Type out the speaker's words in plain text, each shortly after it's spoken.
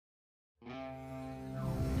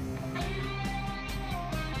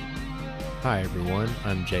Hi, everyone.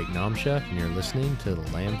 I'm Jake Nomchef, and you're listening to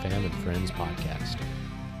the Lamb Fam and Friends podcast.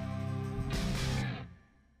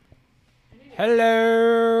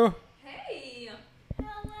 Hello. Hey.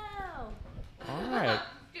 Hello. All right.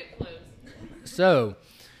 Get close. So,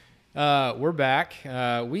 we're back.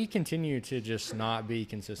 We continue to just not be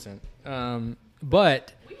consistent.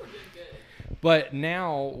 But We were doing good. But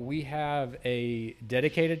now we have a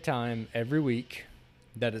dedicated time every week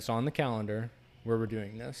that it's on the calendar where we're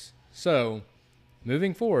doing this. So,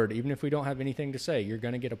 moving forward, even if we don't have anything to say, you're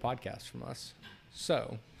going to get a podcast from us.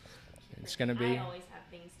 So, it's going to be I always have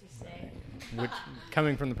things to say.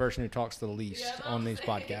 coming from the person who talks the least Yeah, on these I'm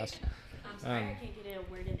saying. podcasts. I'm sorry I can't get a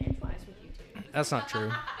word in edgewise with you two. That's not true.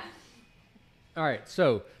 All right.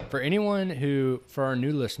 So, for our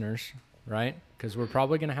new listeners, right? Because we're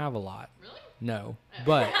probably going to have a lot. Really? No.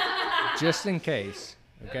 But just in case,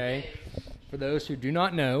 okay? For those who do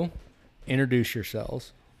not know, introduce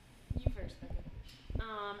yourselves. You first, Becca.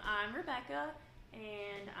 I'm Rebecca,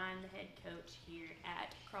 and I'm the head coach here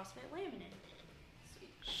at CrossFit Laminin. Sweet.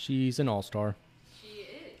 She's an all-star. She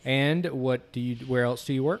is. And where else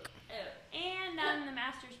do you work? Oh. And I'm the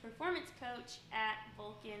Masters Performance Coach at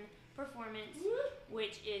Vulcan Performance,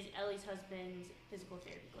 which is Ellie's husband's physical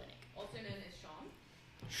therapy clinic. Also known as Sean.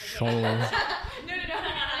 Sean. No.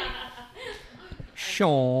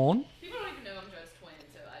 Sean. People don't even know I'm Joe's twin,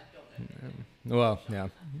 so I don't know. Well, yeah.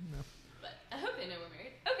 But I hope they know we're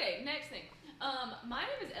married. Okay, next thing. My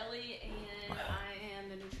name is Ellie, and I am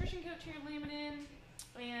the nutrition coach here at Laminin,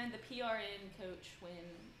 and the PRN coach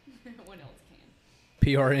when no one else can.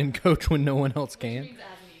 PRN coach when no one else Which can. means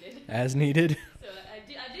as needed. As needed. So I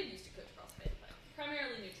did used to coach CrossFit, but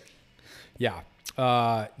primarily nutrition. Yeah.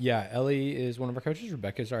 Ellie is one of our coaches.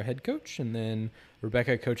 Rebecca is our head coach. And then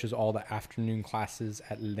Rebecca coaches all the afternoon classes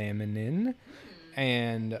at Laminin.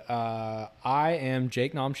 And I am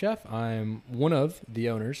Jake Nomchef. I'm one of the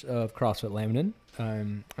owners of CrossFit Laminin.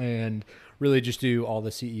 And really just do all the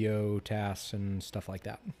CEO tasks and stuff like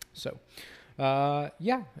that. So,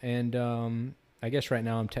 yeah. And I guess right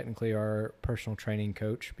now I'm technically our personal training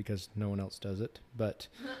coach because no one else does it. But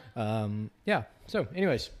yeah. So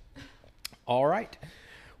anyways, all right.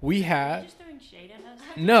 Are you just throwing shade at us?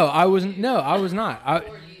 No, I wasn't. No, I was not.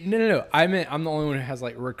 No. I meant I'm the only one who has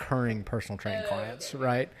like recurring personal training clients, okay.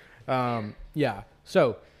 right? Yeah.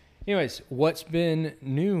 So, anyways, what's been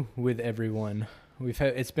new with everyone?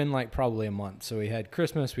 It's been like probably a month. So we had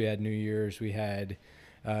Christmas, we had New Year's, we had,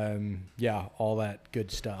 all that good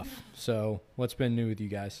stuff. So what's been new with you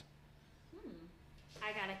guys?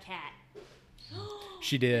 I got a cat.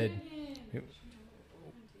 She did.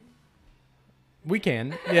 We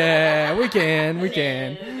can. Yeah, we can.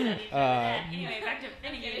 Anyway, back to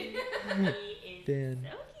Finnegan. He is Dan.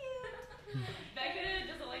 so cute. Becca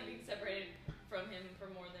doesn't like being separated from him for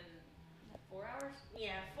more than 4 hours.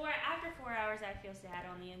 Yeah, after 4 hours, I feel sad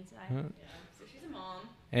on the inside. Huh. Yeah, so she's a mom.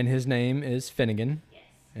 And his name is Finnegan, Yes.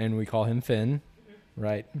 and we call him Finn.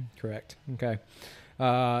 Right. Correct. Okay.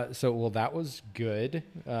 So that was good.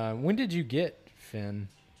 When did you get Finn?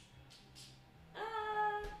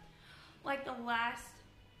 Like the last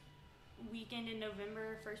weekend in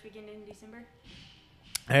November, first weekend in December.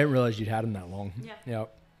 I didn't realize you'd had him that long. Yeah.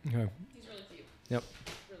 Yep. Okay. He's really cute. Yep.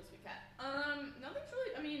 Really sweet cat. Nothing's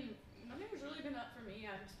really been up for me.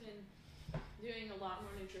 I've just been doing a lot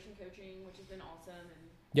more nutrition coaching, which has been awesome. And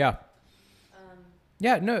Yeah.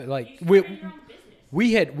 Yeah. No. You Like started your own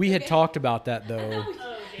business. we had talked about that though.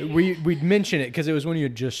 Oh, did We'd mention it because it was when you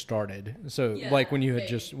had just started. So Yeah, like when you had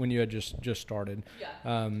okay. just started.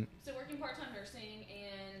 yeah. So working part-time nursing,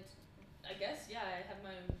 and I guess I have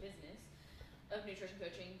my own business of nutrition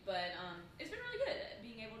coaching, but it's been really good.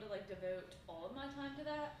 Being able to like devote all of my time to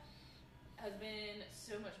that has been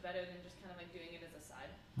so much better than just kind of like doing it as a side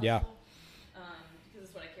hustle. Yeah. Because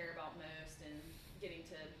it's what I care about most, and getting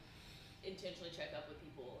to intentionally check up with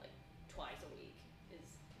people like twice a week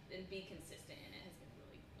and be consistent in it has been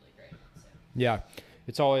really, really great. So Yeah.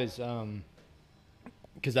 It's always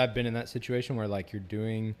because I've been in that situation where like you're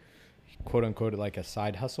doing quote unquote like a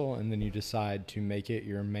side hustle and then you decide to make it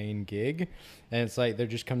your main gig, and it's like there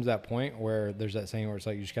just comes that point where there's that saying where it's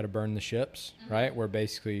like you just got to burn the ships, right? Where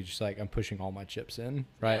basically you just like I'm pushing all my chips in,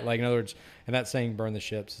 right? Yeah. Like in other words, and that saying burn the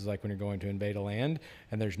ships is like when you're going to invade a land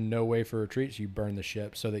and there's no way for retreat, so you burn the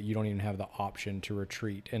ship so that you don't even have the option to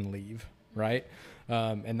retreat and leave, right?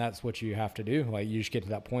 And that's what you have to do. Like you just get to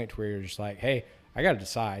that point where you're just like, hey, I got to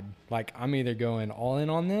decide. Like I'm either going all in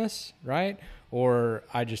on this, right? Or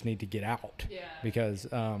I just need to get out. yeah. Because,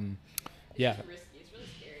 It's yeah. just risky. It's really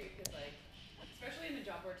scary because, like, especially in the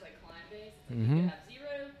job where it's like client based, Mhm. you could have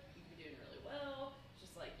zero, you could be doing really well. It's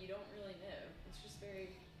just like you don't really know. It's just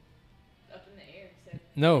very up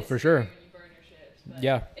No, It's for scary sure. when you burn your ships, but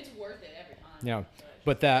Yeah. it's worth it every time. Yeah.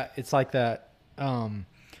 But that it's like that.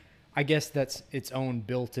 I guess that's its own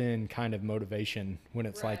built-in kind of motivation when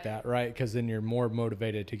it's like Right. that, right? Because then you're more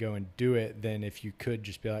motivated to go and do it than if you could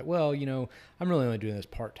just be like, well, I'm really only doing this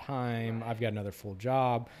part-time. Right. I've got another full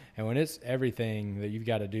job. And when it's everything that you've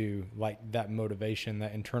got to do, like that motivation,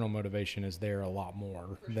 that internal motivation is there a lot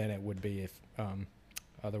more than it would be if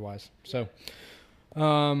otherwise. So,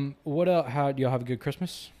 what else? How do y'all have a good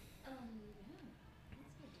Christmas? Yeah.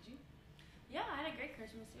 Did you? Yeah, I had a great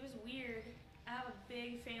Christmas. It was weird. I have a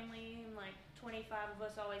big family, and like 25 of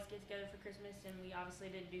us always get together for Christmas, and we obviously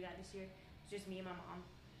didn't do that this year. It's just me and my mom,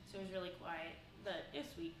 so it was really quiet, but it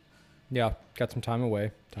was sweet. Yeah, got some time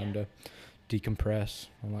away, time to decompress,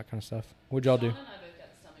 all that kind of stuff. What'd y'all do? Sean and I both got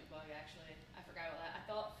the stomach bug, actually. I forgot about that. I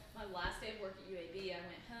thought my last day of work at UAB, I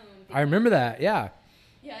went home. I remember that. Yeah.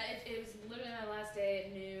 Yeah, it was literally my last day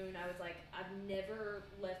at noon. I was like, I've never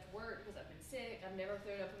left work because I've been sick. I've never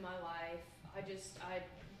thrown up in my life. I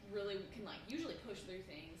really can like usually push through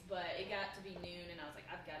things, but it got to be noon and I was like,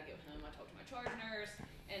 I've got to go home. I talked to my charge nurse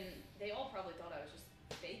and they all probably thought I was just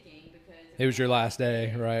faking because It was your last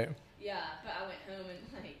day, right? Yeah, but I went home and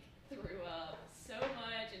like threw up so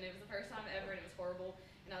much and it was the first time ever and it was horrible.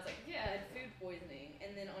 And I was like, yeah, I had food poisoning.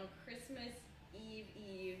 And then on Christmas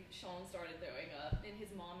Eve, Sean started throwing up and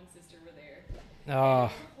his mom and sister were there.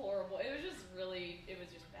 Oh, It was horrible. It was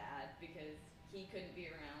just bad because he couldn't be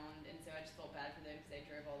around, and so I just felt bad for them because they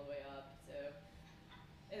drove all the way up. So,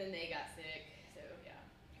 and then they got sick. So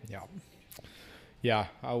yeah. yeah.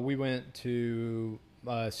 We went to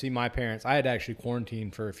see my parents. I had actually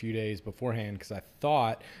quarantined for a few days beforehand because I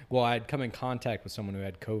thought, well, I'd come in contact with someone who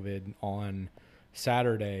had COVID on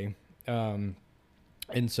Saturday. And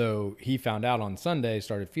so he found out on Sunday,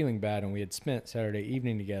 started feeling bad, and we had spent Saturday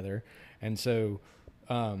evening together. And so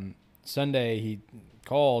Sunday he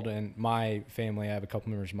called, and my family, I have a couple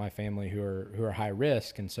members of my family who are high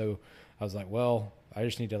risk. And so I was like, well, I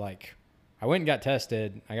just need to I went and got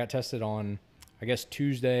tested. I got tested on, I guess,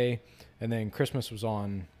 Tuesday, and then Christmas was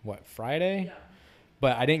on, Friday? Yeah.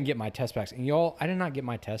 But I didn't get my test back. And y'all, I did not get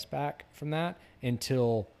my test back from that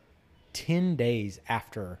until 10 days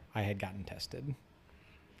after I had gotten tested.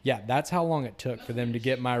 Yeah, that's how long it took for them to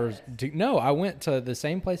get my no, I went to the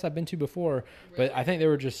same place I've been to before, but I think there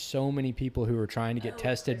were just so many people who were trying to get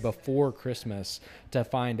tested before Christmas to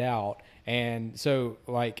find out. And so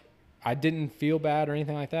I didn't feel bad or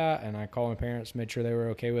anything like that, and I called my parents, made sure they were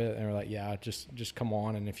okay with it, and they were like, yeah, just come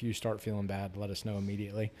on, and if you start feeling bad, let us know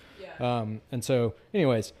immediately. Yeah. And so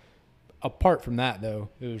anyways, apart from that though,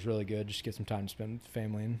 it was really good just to get some time to spend with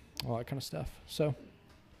family and all that kind of stuff. So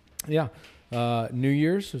yeah. New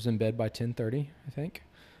Year's was in bed by 10:30, I think.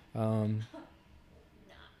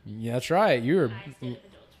 Yeah, that's right. You were. I stayed up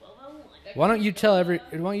until 12:01. Why don't you tell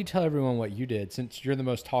everyone what you did, since you're the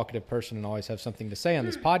most talkative person and always have something to say on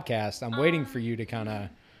this podcast? I'm waiting for you to kind of.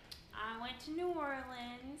 I went to New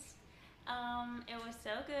Orleans. It was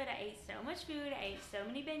so good. I ate so much food. I ate so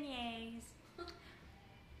many beignets.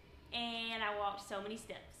 And I walked so many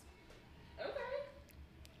steps. Okay.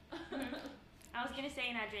 I was going to say,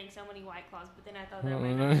 and I drank so many White Claws, but then I thought that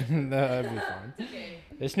might not. That'd be fine. Okay.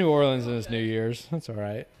 It's New Orleans and it's New Year's. That's all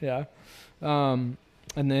right. Yeah. And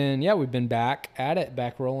then we've been back at it,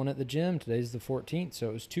 back rolling at the gym. Today's the 14th, so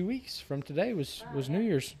it was 2 weeks from today was New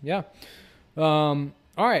Year's. Yeah. All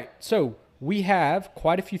right. So we have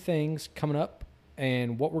quite a few things coming up,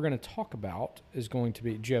 and what we're going to talk about is going to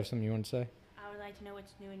be. Do you have something you want to say? I would like to know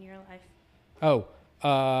what's new in your life. Oh.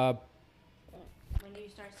 When do you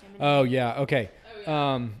start swimming? Oh yeah. Okay.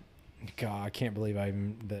 Oh, yeah. God, I can't believe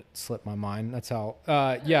that slipped my mind. That's how.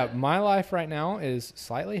 Yeah, my life right now is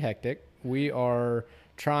slightly hectic. We are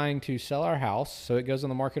trying to sell our house, so it goes on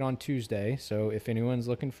the market on Tuesday. So if anyone's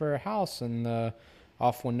looking for a house in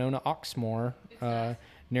off Winona Oxmoor,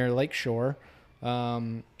 near Lakeshore,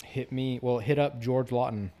 hit up George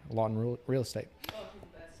Lawton Real Estate. Oh, he's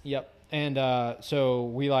the best. Yep. And so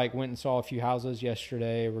we went and saw a few houses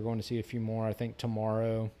yesterday. We're going to see a few more, I think,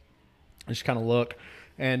 tomorrow. Just kind of look.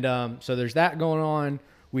 And so there's that going on.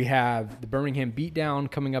 We have the Birmingham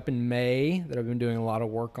Beatdown coming up in May that I've been doing a lot of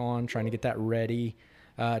work on, trying to get that ready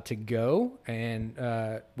to go, and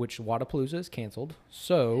which Wadapalooza is canceled.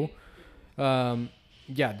 So,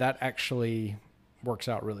 that actually works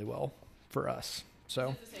out really well for us. So,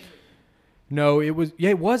 It's the same week. no, it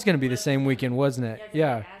was going to be the same weekend, wasn't it?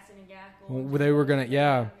 Yeah. Well, they were going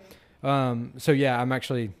to, so I'm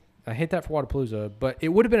actually, I hate that for Wadapalooza, but it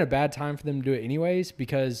would have been a bad time for them to do it anyways,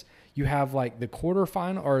 because you have the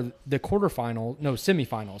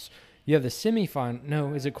semifinals. You have the semifinal.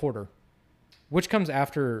 No, is it quarter? Which comes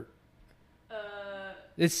after?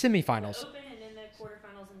 It's semifinals. The Open and then the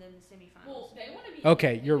quarterfinals and then the semifinals. Well, they want to be.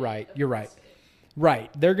 Okay, you're independent right. of You're right. CrossFit.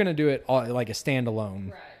 Right. They're going to do it all, like a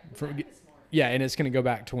standalone. Right. For- Well, that is smart. Yeah, and it's going to go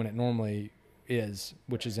back to when it normally is,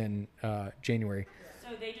 which is in January. So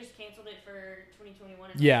they just canceled it for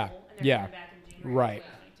 2021 as Yeah, a whole, and they're yeah. coming back in January Right.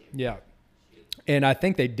 2022. Yeah. And I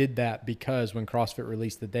think they did that because when CrossFit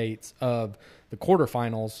released the dates of the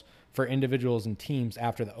quarterfinals for individuals and teams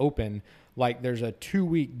after the Open, like there's a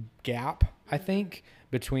 2-week gap, I think,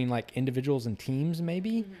 between like individuals and teams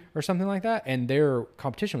maybe or something like that. And their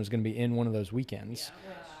competition was going to be in one of those weekends.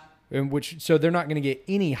 So they're not going to get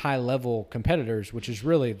any high level competitors, which is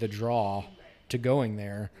really the draw to going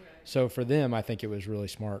there. So for them, I think it was really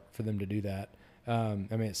smart for them to do that. I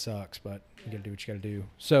mean, it sucks, but you got to do what you got to do.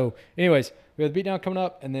 So anyways, we have the beatdown coming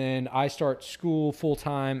up, and then I start school full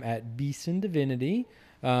time at Beeson Divinity.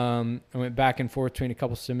 I went back and forth between a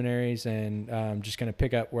couple seminaries, and just going to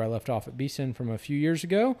pick up where I left off at Beeson from a few years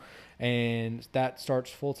ago. And that starts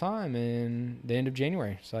full time in the end of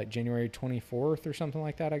January. So like January 24th or something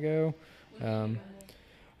like that, I go. Yeah,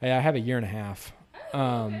 I have a year and a half.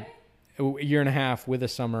 A year and a half with a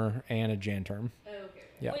summer and a Jan term. Okay.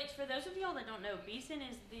 Yeah. Which, for those of y'all that don't know, Beeson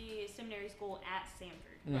is the seminary school at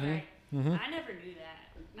Sanford, Mhm. right? Mhm. I never knew that.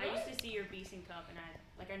 I Really? used to see your Beeson Cup, and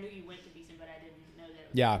I knew you went to Beeson, but I didn't know that it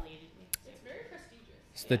was Yeah. affiliated with. It's very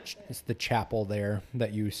prestigious. It's the chapel there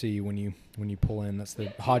that you see when you pull in. That's the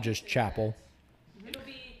Yeah, Hodges two Chapel. congrats. It'll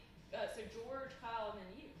be so George, Kyle, and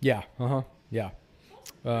then you. Yeah.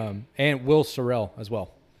 Yeah. And Will Sorrell as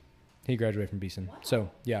well. He graduated from Beeson.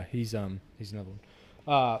 So yeah, he's another one.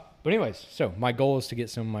 But anyways, so my goal is to get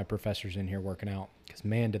some of my professors in here working out because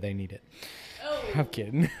man, do they need it. Oh. I'm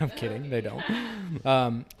kidding. I'm kidding. They don't.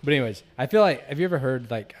 But anyways, I feel like, have you ever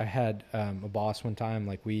heard, like I had a boss one time,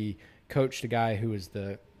 like we coached a guy who was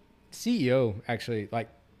the CEO actually like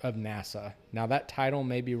of NASA. Now that title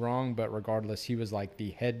may be wrong, but regardless, he was like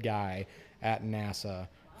the head guy at NASA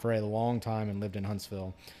for a long time and lived in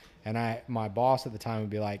Huntsville. And my boss at the time would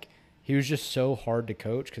be like, he was just so hard to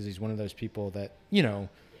coach because he's one of those people that,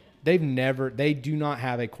 they do not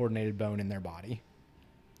have a coordinated bone in their body.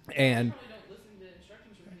 And Probably don't listen to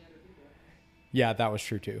instructions from any other people. yeah, that was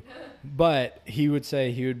true too. But he would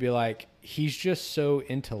be like, he's just so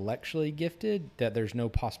intellectually gifted that there's no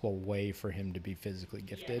possible way for him to be physically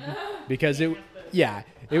gifted because it would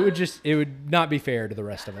not be fair to the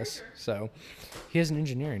rest of us. So he has an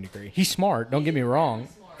engineering degree. He's smart. Don't get me wrong.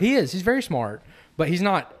 He is. He's very smart, but he's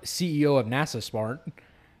not CEO of NASA smart. Is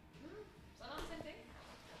that not the same thing?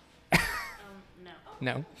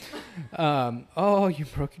 No. No. Oh, you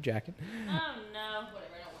broke your jacket. Oh, no.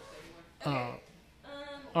 Whatever. I don't want to say anymore. Okay.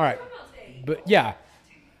 All right. What about today? But yeah,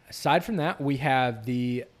 aside from that, we have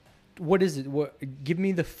what is it? Give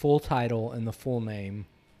me the full title and the full name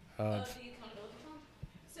of. The accountability challenge.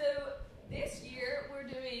 So this year we're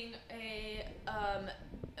doing a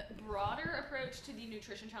broader approach to the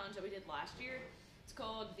nutrition challenge that we did last year. It's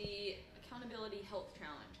called the Accountability Health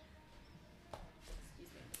Challenge. Excuse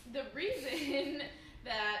me. The reason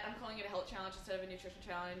that I'm calling it a health challenge instead of a nutrition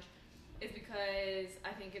challenge is because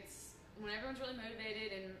I think it's when everyone's really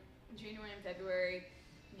motivated in January and February,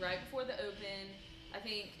 right before the Open. I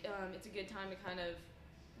think it's a good time to kind of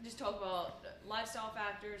just talk about lifestyle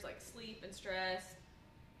factors like sleep and stress,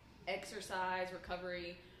 exercise,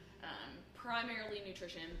 recovery, primarily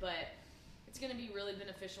nutrition, but it's going to be really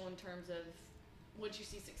beneficial in terms of once you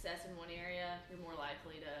see success in one area, you're more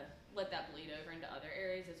likely to let that bleed over into other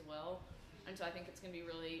areas as well. And so I think it's going to be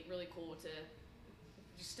really, really cool to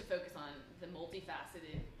focus on the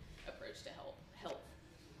multifaceted approach to health.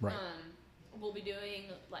 Right. We'll be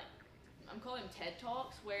doing I'm calling them TED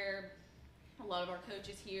Talks, where a lot of our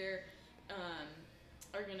coaches here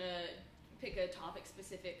are gonna pick a topic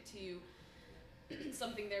specific to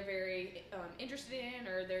something they're very interested in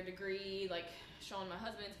or their degree. Like Sean, my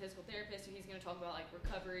husband's a physical therapist, so he's gonna talk about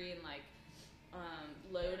recovery and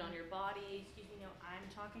load on your body. Excuse me, no, I'm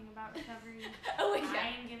talking about recovery. Oh, yeah. I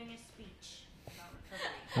am giving a speech about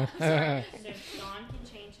recovery. So Sean can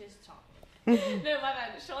change his topic. No, my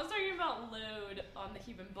bad. Sean's talking about load on the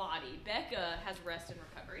human body. Becca has rest and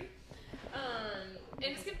recovery. And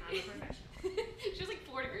it's gonna I'm a professional. she has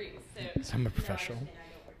 4 degrees, so I'm a professional. No,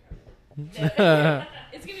 I just said I don't recover.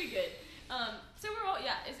 it's gonna be good. So we're all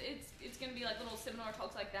it's gonna be little seminar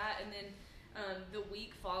talks like that, and then the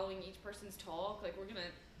week following each person's talk, we're gonna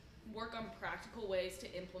work on practical ways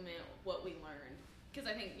to implement what we learned. Because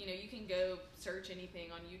I think you can go search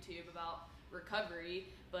anything on YouTube about recovery,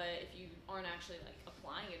 but if you aren't actually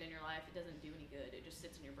applying it in your life, it doesn't do any good. It just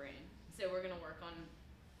sits in your brain. So we're gonna work on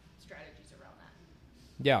strategies around that.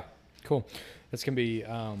 Yeah, cool. That's gonna be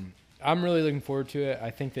I'm really looking forward to it.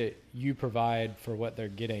 I think that you provide for what they're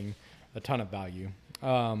getting a ton of value.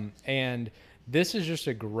 And this is just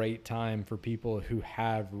a great time for people who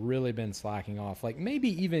have really been slacking off. Like maybe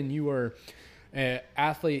even you were an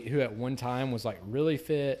athlete who at one time was like really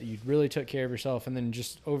fit, you really took care of yourself, and then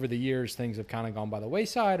just over the years things have kind of gone by the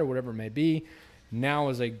wayside or whatever it may be. Now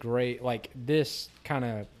is a great, like this kind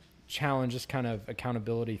of challenge, this kind of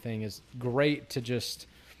accountability thing is great to just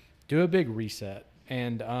do a big reset.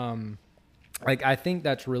 And like I think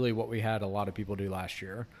that's really what we had a lot of people do last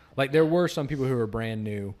year. Like there were some people who were brand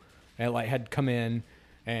new and like had come in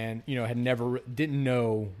and, you know, didn't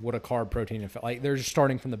know what a carb, protein, and fat, like they're just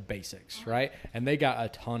starting from the basics, right? And they got a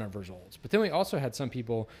ton of results. But then we also had some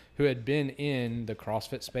people who had been in the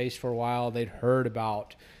CrossFit space for a while. They'd heard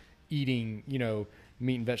about eating, you know,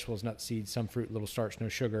 meat and vegetables, nuts, seeds, some fruit, little starch, no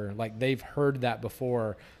sugar. Like they've heard that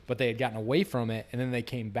before, but they had gotten away from it. And then they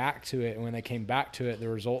came back to it. And when they came back to it, the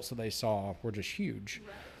results that they saw were just huge.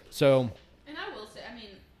 Right. So, and I will say, I mean,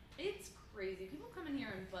 it's crazy. People come in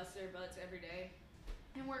here and bust their butts every day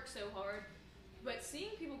and work so hard. But seeing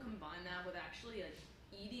people combine that with actually like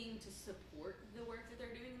eating to support the work that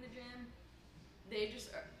they're doing in the gym, they just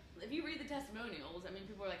are, if you read the testimonials, I mean,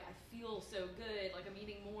 people are like, I feel so good. Like I'm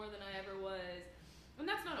eating more than I ever was. And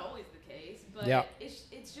that's not always the case, but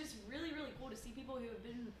it's just really, really cool to see people who have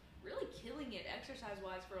been really killing it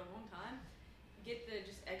exercise-wise for a long time get the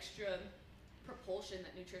just extra propulsion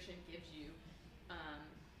that nutrition gives you,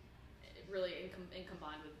 really in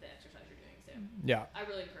combined with the exercise you're doing. So yeah, I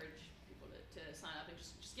really encourage people to sign up and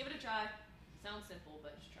just give it a try. Sounds simple,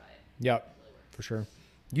 but just try it. Yeah, really for sure.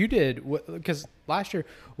 You did, because last year,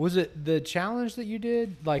 was it the challenge that you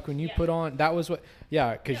did? Like when you put on, that was what,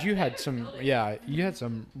 because you had some, you had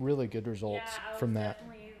some really good results from that.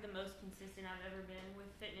 Definitely the most consistent I've ever been with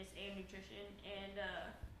fitness and nutrition. And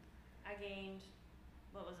I gained,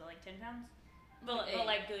 what was it, like 10 pounds? But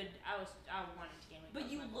like good, I wanted to gain like but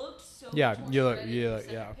you looked so much more shredded in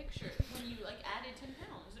the yeah. picture when you like added 10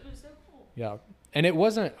 pounds. It was so cool. Yeah. And it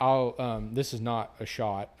wasn't, this is not a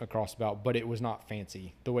shot across the bout, but it was not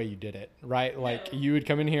fancy the way you did it, right? Like you would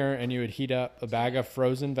come in here and you would heat up a bag of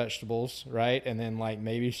frozen vegetables, right? And then like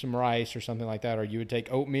maybe some rice or something like that. Or you would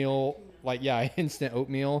take oatmeal, like, instant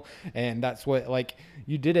oatmeal. And that's what, like,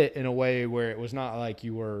 you did it in a way where it was not like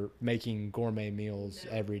you were making gourmet meals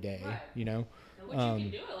every day, you know? Which you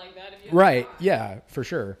can do it like that if you right. Yeah, for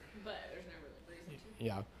sure. But there's no real reason to.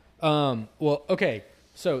 Yeah. Well, okay.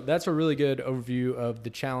 So that's a really good overview of the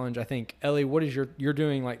challenge. I think, Ellie, what is you're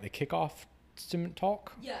doing like the kickoff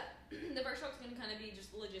talk? Yeah. The first talk's going to kind of be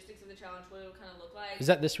just the logistics of the challenge, what it'll kind of look like. Is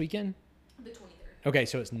that this weekend? The 23rd. Okay,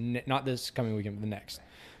 so it's not this coming weekend, but the next.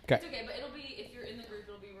 Okay. It's okay, but it'll be, if you're in the group,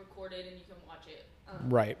 it'll be recorded and you can watch it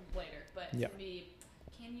later. But it's going to be,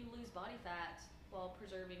 can you lose body fat while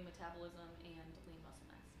preserving metabolism and lean muscle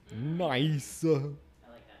mass? Nice.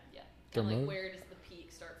 I like that. Yeah. And like where does the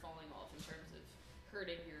peak start falling off in terms of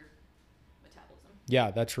hurting your metabolism?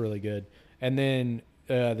 Yeah, that's really good. And then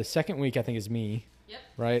the second week, I think, is me. Yep.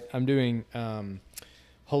 Right? I'm doing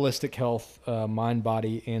holistic health, mind,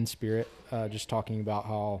 body, and spirit. Just talking about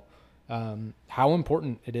how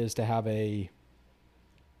important it is to have a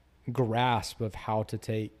grasp of how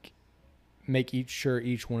to make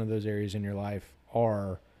each one of those areas in your life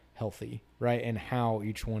are healthy, right? And how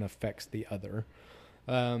each one affects the other.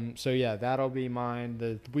 So yeah, that'll be mine.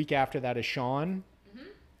 The week after that is Sean,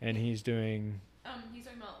 and he's doing. He's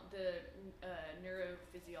talking about the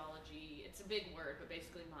neurophysiology. It's a big word, but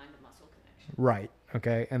basically mind to muscle connection. Right.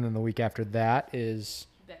 Okay. And then the week after that is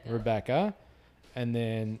Rebecca, and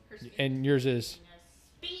then yours is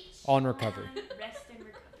on recovery.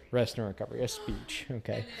 Rest and recovery. A speech.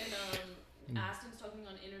 Okay. And then Aston's talking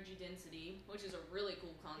on energy density, which is a really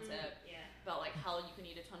cool concept. About like how you can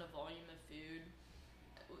eat a ton of volume of food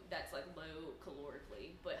that's like low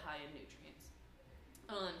calorically but high in nutrients.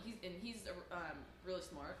 He's a really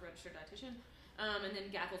smart registered dietitian. And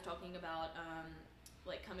then Gaffel's talking about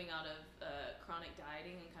like coming out of chronic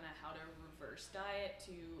dieting and kind of how to reverse diet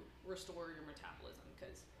to restore your metabolism,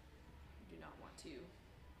 because you do not want to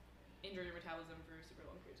injure your metabolism for super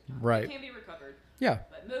long periods of time. Right. It can be recovered. Yeah.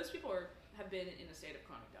 But most people have been in a state of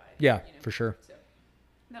chronic diet. Yeah, for sure. So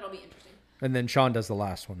that'll be interesting. And then Sean does the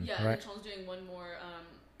last one, right? right? And Sean's doing one more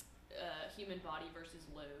human body versus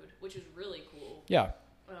load, which is really cool. Yeah.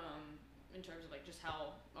 In terms of like just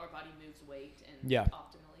how our body moves weight and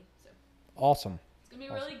optimally. So awesome. It's gonna be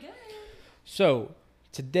really good. So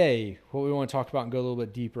today, what we want to talk about and go a little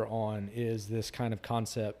bit deeper on is this kind of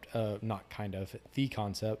concept of, the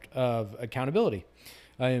concept of accountability.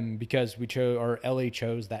 Because Ellie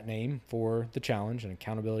chose that name for the challenge, an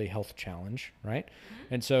accountability health challenge, right?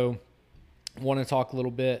 Mm-hmm. And so want to talk a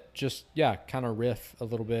little bit, just, kind of riff a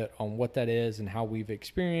little bit on what that is and how we've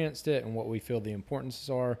experienced it and what we feel the importances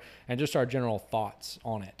are and just our general thoughts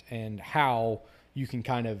on it and how you can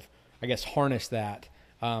kind of, I guess, harness that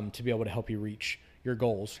to be able to help you reach your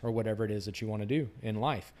goals or whatever it is that you want to do in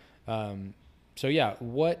life. Let's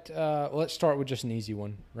start with just an easy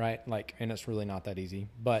one, right? And it's really not that easy,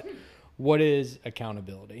 but what is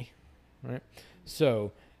accountability, right?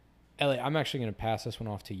 So, Ellie, I'm actually going to pass this one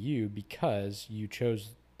off to you because you chose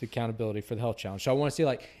the accountability for the health challenge. So I want to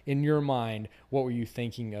see, in your mind, what were you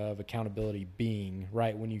thinking of accountability being,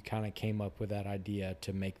 right, when you kind of came up with that idea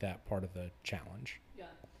to make that part of the challenge? Yeah.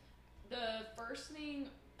 The first thing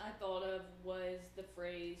I thought of was the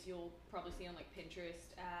phrase you'll probably see on,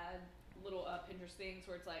 Pinterest little Pinterest things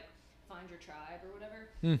where it's find your tribe or whatever.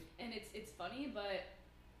 And it's funny, but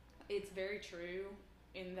it's very true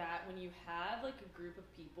in that when you have a group of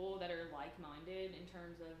people that are like-minded in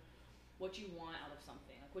terms of what you want out of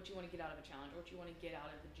something, what you want to get out of a challenge, or what you want to get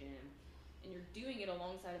out of the gym, and you're doing it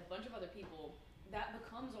alongside a bunch of other people, that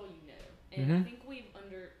becomes all you know. And I think we've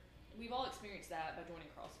all experienced that by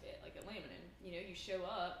joining CrossFit, at Laminin. You show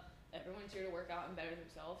up, everyone's here to work out and better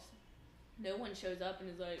themselves. No one shows up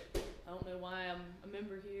and is I don't know why I'm a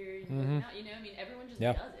member here. Everyone just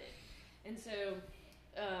does it. And so,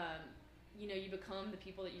 you become the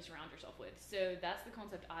people that you surround yourself with. So that's the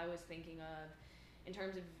concept I was thinking of in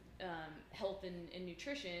terms of health and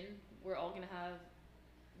nutrition. We're all going to have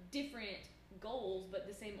different goals, but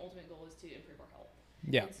the same ultimate goal is to improve our health.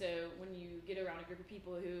 Yeah. And so when you get around a group of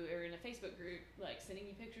people who are in a Facebook group, sending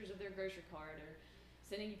you pictures of their grocery cart or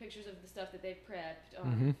sending you pictures of the stuff that they've prepped,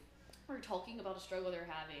 or talking about a struggle they're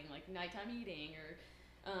having, nighttime eating, or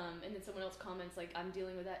and then someone else comments I'm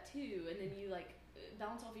dealing with that too, and then you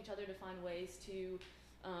bounce off each other to find ways to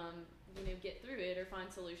get through it or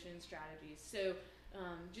find solutions, strategies. So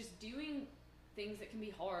just doing things that can be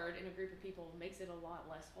hard in a group of people makes it a lot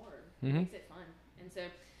less hard. Makes it fun. And so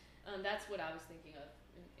that's what I was thinking of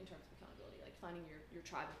in terms of accountability, finding your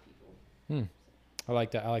tribe of people. I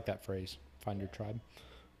like that. I like that phrase, find your tribe.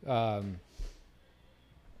 I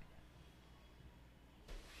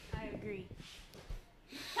agree.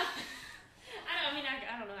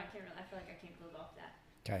 I don't know. I can't really. I feel like I can't close off that.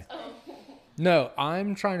 Okay. Oh. No,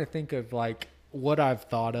 I'm trying to think of what I've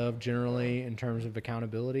thought of generally in terms of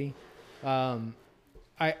accountability.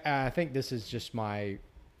 I think this is just my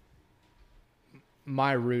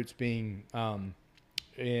roots being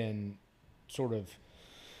in sort of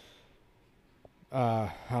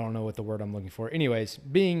I don't know what the word I'm looking for. Anyways,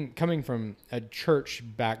 coming from a church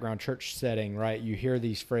background, church setting, right? You hear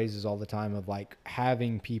these phrases all the time of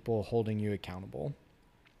having people holding you accountable.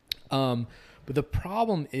 But the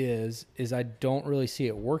problem is I don't really see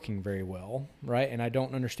it working very well, right? And I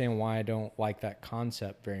don't understand why I don't like that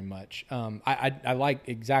concept very much. I like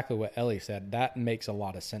exactly what Ellie said. That makes a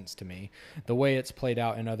lot of sense to me. The way it's played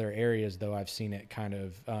out in other areas, though, I've seen it kind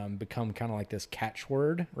of become kind of like this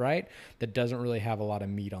catchword, right? That doesn't really have a lot of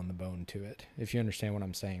meat on the bone to it, if you understand what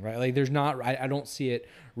I'm saying, right? There's not, I don't see it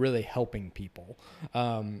really helping people.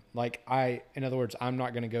 In other words, I'm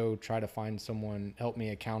not going to go try to find someone help me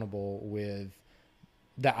accountable with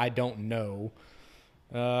that I don't know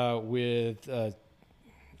with I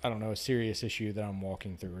don't know, a serious issue that I'm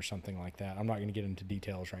walking through or something like that. I'm not going to get into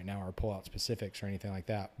details right now or pull out specifics or anything like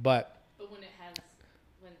that. But when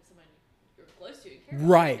someone you're close to,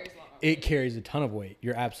 right, it carries a ton of weight.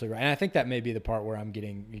 You're absolutely right. And I think that may be the part where I'm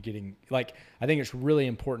getting I think it's really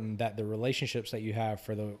important that the relationships that you have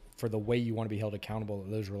for the way you want to be held accountable, that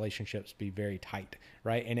those relationships be very tight,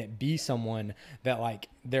 right? And it be someone that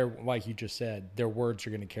they're, like you just said, their words are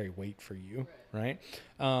going to carry weight for you, right?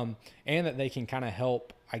 And that they can kind of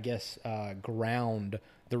help, I guess, ground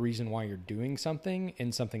the reason why you're doing something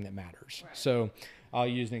in something that matters. Right. So I'll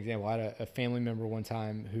use an example. I had a family member one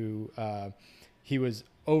time who he was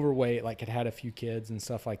overweight, had a few kids and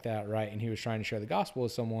stuff like that, right? And he was trying to share the gospel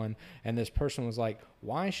with someone, and this person was like,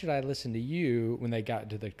 why should I listen to you? When they got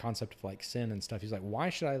to the concept of sin and stuff, he's like, why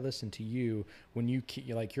should I listen to you when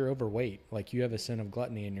you're overweight, you have a sin of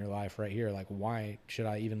gluttony in your life right here, why should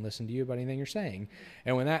I even listen to you about anything you're saying?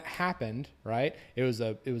 And when that happened, right, it was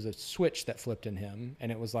a switch that flipped in him,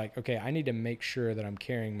 and it was okay, I need to make sure that I'm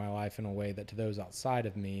carrying my life in a way that to those outside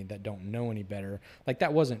of me that don't know any better,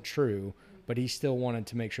 that wasn't true, but he still wanted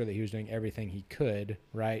to make sure that he was doing everything he could,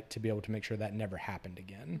 right, to be able to make sure that never happened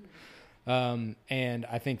again. And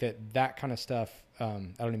I think that kind of stuff, I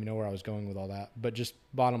don't even know where I was going with all that, but just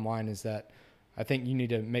bottom line is that I think you need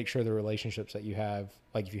to make sure the relationships that you have,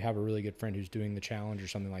 if you have a really good friend who's doing the challenge or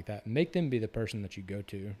something like that, make them be the person that you go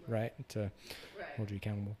to, right, to hold you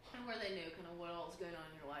accountable. And where they know kind of what all is going on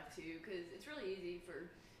in your life too, because it's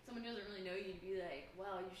someone who doesn't really know you to be like,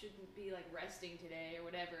 wow, you shouldn't be like resting today or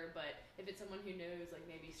whatever. But if it's someone who knows like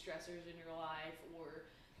maybe stressors in your life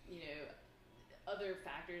or, you know, other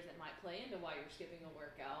factors that might play into why you're skipping a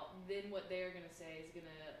workout, then what they're going to say is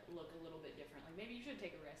going to look a little bit different. Like maybe you should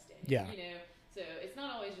take a rest day. Yeah. You know, so it's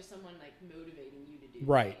not always just someone like motivating you to do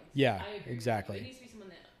Right. things. Yeah, I agree. exactly. It needs to be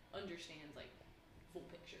someone that understands like full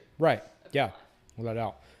picture. Right. Of Yeah. your life. Without a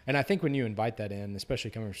doubt. And I think when you invite that in,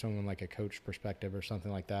 especially coming from someone like a coach perspective or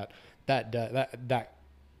something like that, that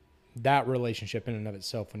relationship in and of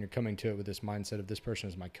itself, when you're coming to it with this mindset of this person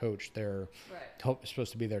is my coach, they're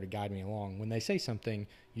supposed to be there to guide me along. When they say something,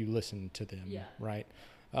 you listen to them. Yeah. Right.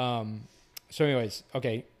 So anyways,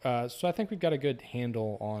 okay. So I think we've got a good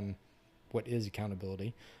handle on what is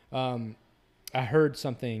accountability. I heard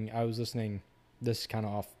something, I was listening, this is kind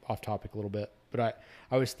of off topic a little bit, but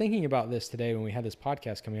I was thinking about this today when we had this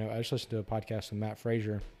podcast coming out. I just listened to a podcast with Matt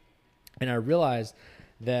Frazier, and I realized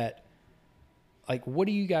that, like, what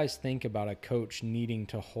do you guys think about a coach needing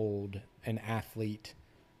to hold an athlete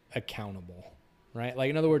accountable, right? Like,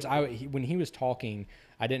 in other words, when he was talking,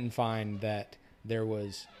 I didn't find that there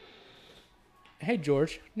was, hey,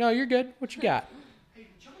 George, no, you're good. What you got? Hey,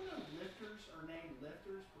 did y'all know lifters are named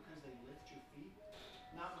lifters because they lift your feet?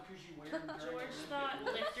 Not because you wear them during George Olympic thought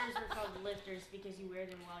lifts? lifters were called lifters because you wear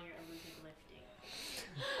them while you're Olympic lifting.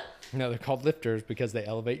 No, they're called lifters because they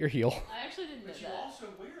elevate your heel. I actually didn't know But you that. also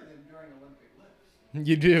wear them during Olympic lifts.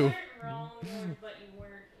 You do. You weren't wrong, George, but you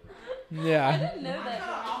weren't right. I Yeah. didn't know I that.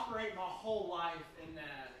 kind of operate my whole life in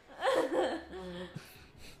that.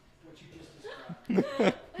 What you just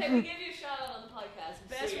described. Hey, we gave you a shout out on the podcast.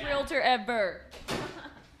 Best yeah. realtor ever.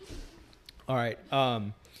 All right.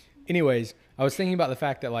 Anyways, I was thinking about the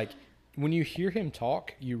fact that, like, when you hear him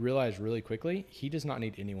talk, you realize really quickly he does not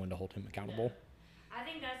need anyone to hold him accountable. I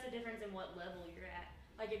think that's the difference in what level you're at.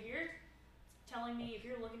 Like, if you're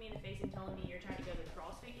looking me in the face and telling me you're trying to go to the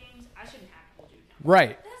CrossFit Games, I shouldn't have to hold you accountable.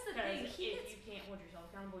 Right. That's the thing. Because if you can't hold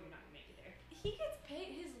yourself accountable, you're not going to make it there. He gets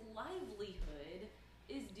paid. His livelihood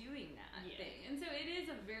is doing that Yeah. thing, and so it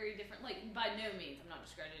is a very different. Like, by no means, I'm not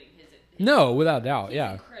discrediting his. No, without doubt. He's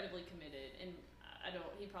Yeah. incredibly committed, and I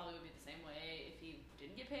don't. He probably would be the same way if he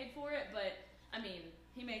didn't get paid for it. But I mean,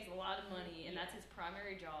 he makes a lot of money, and that's his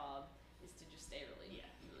primary job is to just stay really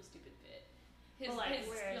stupid fit. His But, like, his,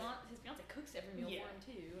 whereas- his fiance cooks every meal Yeah. for him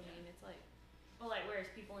too. I mean, it's like But, like, whereas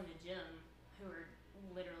people in the gym who are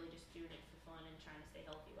literally just doing it for fun and trying to stay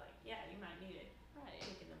healthy, like, yeah, you might need it right.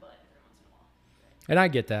 kick in the butt every once in a while. And I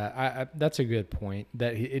get that. I that's a good point,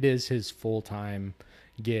 that it is his full-time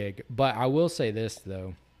gig. But I will say this,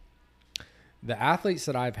 though. The athletes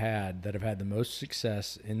that I've had that have had the most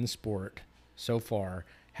success in the sport so far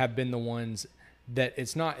have been the ones that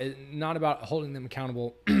it's not about holding them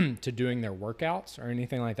accountable to doing their workouts or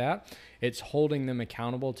anything like that. It's holding them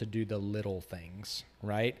accountable to do the little things,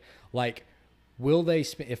 right? Like, will they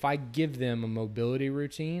if I give them a mobility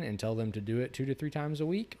routine and tell them to do it 2 to 3 times a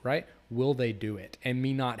week, right? Will they do it? And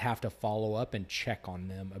me not have to follow up and check on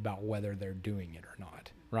them about whether they're doing it or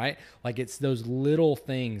not, right? Like, it's those little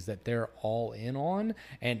things that they're all in on,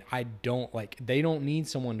 and they don't need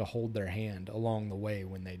someone to hold their hand along the way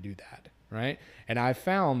when they do that, right? And I've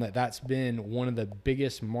found that that's been one of the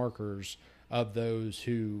biggest markers of those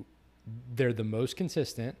who they're the most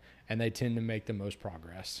consistent, and they tend to make the most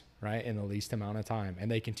progress, right, in the least amount of time, and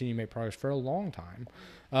they continue to make progress for a long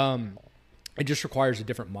time. It just requires a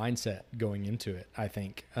different mindset going into it, I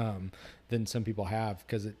think, than some people have,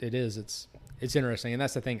 because it's interesting. And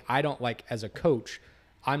that's the thing. I don't, like, as a coach,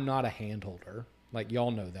 I'm not a hand holder. Like,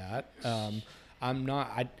 y'all know that. I'm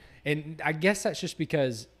not. And I guess that's just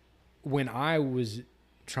because when I was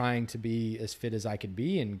trying to be as fit as I could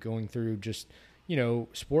be and going through just,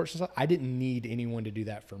 sports and stuff, I didn't need anyone to do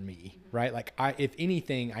that for me, right? Like, if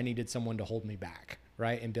anything, I needed someone to hold me back,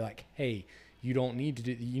 right? And be like, hey, you don't need to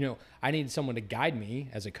do, I needed someone to guide me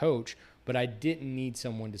as a coach, but I didn't need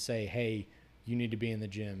someone to say, hey, you need to be in the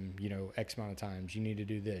gym, X amount of times. You need to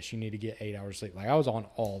do this. You need to get 8 hours sleep. Like, I was on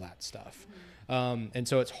all that stuff. And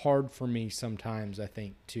so it's hard for me sometimes, I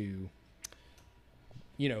think, to,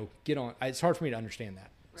 get on. It's hard for me to understand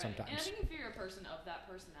that sometimes. And I think if you're a person of that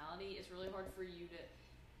personality, it's really hard for you to.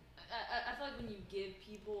 I feel like when you give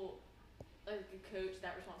people, like a coach,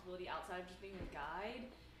 that responsibility outside of just being a guide,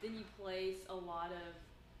 then you place a lot of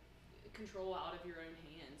control out of your own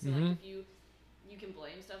hands. So like, if you can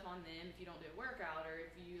blame stuff on them if you don't do a workout, or if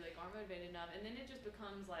you like aren't motivated enough, and then it just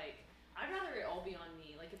becomes like, I'd rather it all be on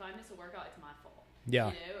me. Like, if I miss a workout, it's my fault.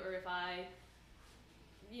 Yeah. Or if I,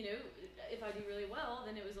 if I do really well,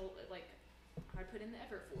 then it was like I put in the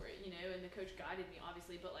effort for it, you know, and the coach guided me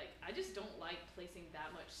obviously, but like I just don't like placing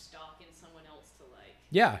that much stock in someone else to like.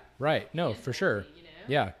 Yeah, right. No, handhold for sure. me, you know?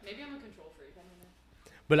 Yeah. Maybe I'm a control freak. I don't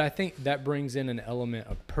know. But I think that brings in an element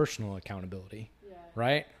of personal accountability, Yeah.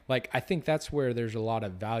 right? Like, I think that's where there's a lot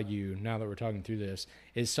of value, now that we're talking through this,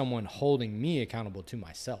 is someone holding me accountable to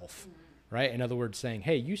myself, right? In other words, saying,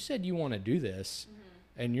 hey, you said you want to do this,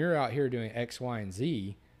 and you're out here doing X, Y, and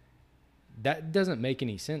Z. That doesn't make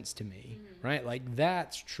any sense to me, right? Like,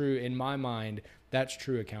 that's true, in my mind, that's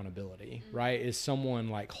true accountability, right? Is someone,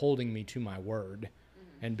 like, holding me to my word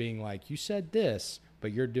and being like, you said this,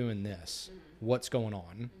 but you're doing this. What's going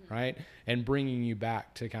on, right? And bringing you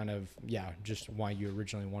back to kind of, just why you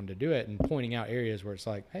originally wanted to do it, and pointing out areas where it's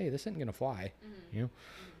like, hey, this isn't going to fly, you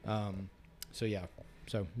know?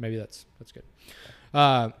 So maybe that's good.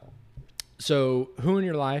 So who in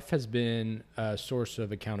your life has been a source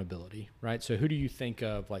of accountability, right? So who do you think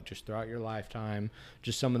of, like, just throughout your lifetime,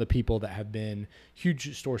 just some of the people that have been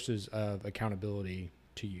huge sources of accountability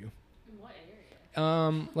to you? In what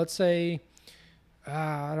area? Let's say,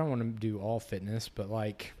 I don't want to do all fitness, but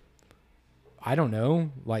like, I don't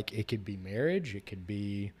know, like it could be marriage, it could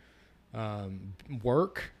be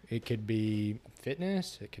work, it could be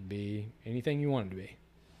fitness, it could be anything you want it to be.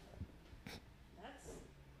 That's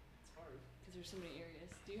hard because there's so many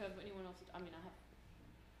areas. Do you have anyone else? I mean, I have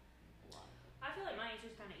a lot. I feel like my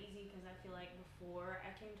answer is kind of easy because I feel like before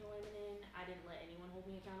I came to Lemon, I didn't let anyone hold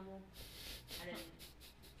me accountable.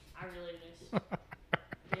 I really just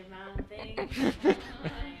did my own thing.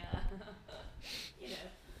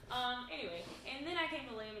 Anyway, and then I came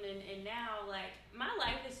to Lemon, and now, like, my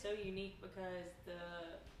life is so unique because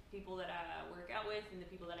the people that I work out with and the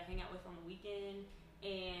people that I hang out with on the weekend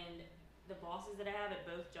and the bosses that I have at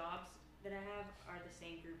both jobs that I have are the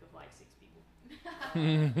same group of, like, 6 people.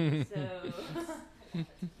 So,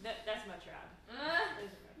 that's my tribe.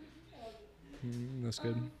 That's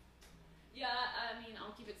good. Yeah, I mean,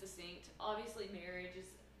 I'll keep it succinct. Obviously, marriage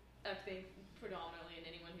is a thing predominantly in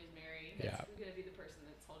anyone who's married. That's going to be the person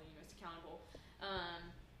that's holding you most accountable.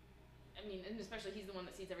 I mean, and especially he's the one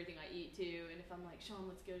that sees everything I eat too. And if I'm like, Sean,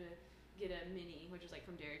 let's go to get a mini, which is like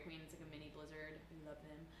from Dairy Queen. It's like a mini Blizzard. I love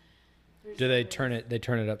them. Do they turn it? They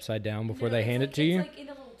turn it upside down before they hand it to you? It's like in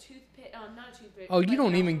a little toothpick. Not a toothpick. Oh, you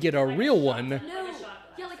don't even get a real one. No,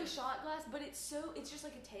 yeah, like a shot glass, but it's just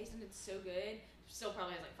like a taste, and it's so good. Still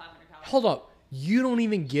probably has like 500 calories. Hold up. You don't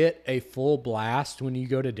even get a full blast when you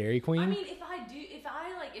go to Dairy Queen? I mean,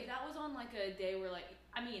 if that was on like a day where like,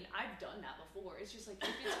 I mean, I've done that before. It's just like, if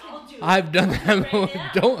it's I'll do it. I've done that.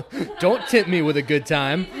 Right don't tempt me with a good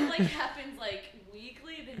time. If it like happens like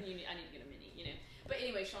weekly, then I need to get a mini, you know. But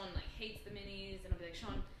anyway, Sean like hates the minis, and I'll be like,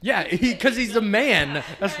 Sean. Yeah, because he's a man.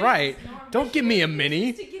 That's right. Don't give me a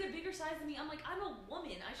mini. To get a bigger size than me, I'm like, I'm a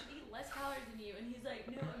woman. I should eat less calories than you. And he's like,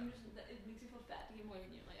 no, it makes me feel fat to get more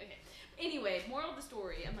than you. I'm like, okay. Anyway, moral of the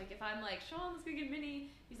story. I'm like, if I'm like, Sean, let's go get a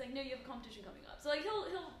mini. He's like, no, you have a competition coming up. So like,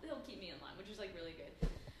 he'll keep me in line, which is like really good.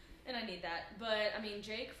 And I need that. But I mean,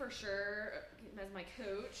 Jake for sure, as my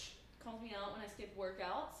coach, calls me out when I skip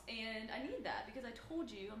workouts, and I need that because I told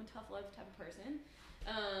you I'm a tough love type of person.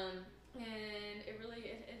 And it really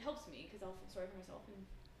it helps me because I'll feel sorry for myself, and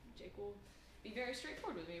Jake will be very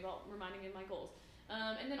straightforward with me about reminding me of my goals.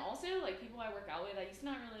 And then also like people I work out with, I used to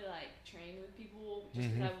not really like train with people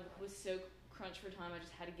just because I was so crunched for time. I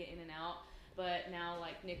just had to get in and out. But now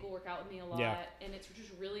like Nick will work out with me a lot, and it's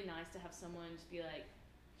just really nice to have someone just be like,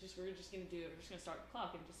 we're just gonna do it. We're just gonna start the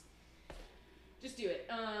clock and just do it.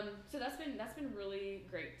 So that's been really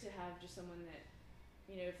great to have just someone that,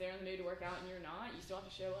 you know, if they're in the mood to work out and you're not, you still have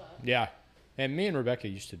to show up. Yeah, and me and Rebecca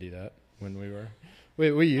used to do that when we were.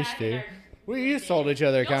 We used to. We used to hold each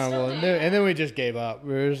other accountable, and then we just gave up.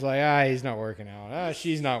 We were just like, he's not working out.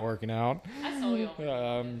 She's not working out. I saw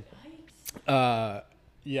y'all.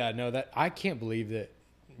 Yeah, no, that I can't believe that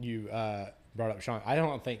you brought up Sean. I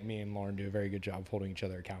don't think me and Lauren do a very good job of holding each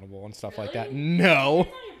other accountable and stuff like that. No.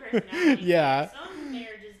 Yeah. Some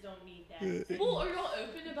marriages don't need that. Well, are y'all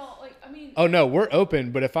open about like? I mean. Oh no, we're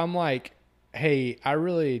open. But if I'm like, hey, I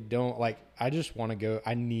really don't like. I just want to go.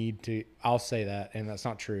 I need to. I'll say that, and that's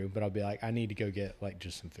not true. But I'll be like, I need to go get like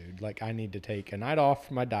just some food. Like I need to take a night off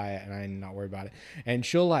from my diet, and I need not worry about it. And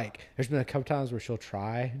she'll like. There's been a couple times where she'll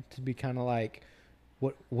try to be kind of like,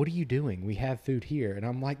 What are you doing? We have food here, and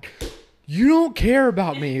I'm like. You don't care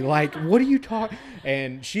about me. Like, what are you talking?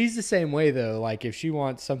 And she's the same way, though. Like, if she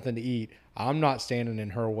wants something to eat, I'm not standing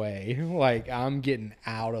in her way. Like, I'm getting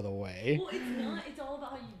out of the way. Well, it's not. It's all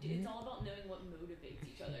about how you do. It's all about knowing what motivates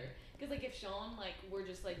each other. Because, like, if Sean, like, we're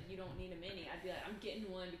just like, you don't need a mini, I'd be like, I'm getting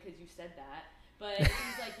one because you said that. But if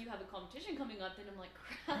he's like, you have a competition coming up, then I'm like,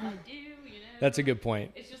 crap, I do, you know? That's a good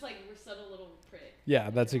point. It's just like we're subtle little pricks. Yeah,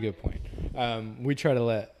 that's a good point. We try to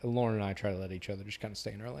let Lauren and I try to let each other just kind of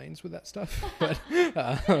stay in our lanes with that stuff. But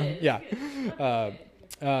yeah.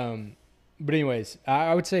 But anyways,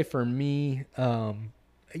 I would say for me,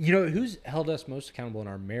 who's held us most accountable in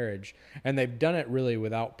our marriage, and they've done it really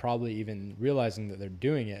without probably even realizing that they're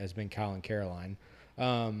doing it, has been Kyle and Caroline.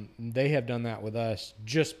 They have done that with us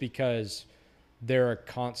just because they're a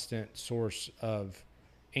constant source of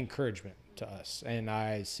encouragement to us. And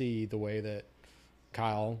I see the way that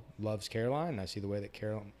Kyle loves Caroline. I see the way that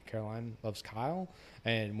Caroline loves Kyle.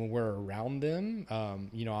 And when we're around them,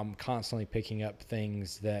 I'm constantly picking up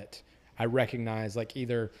things that I recognize, like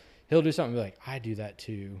either he'll do something and be like, I do that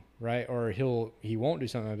too, right? Or he won't do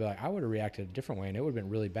something and be like, I would have reacted a different way and it would have been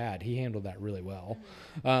really bad. He handled that really well.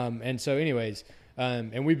 And so anyways,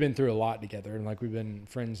 and we've been through a lot together, and like we've been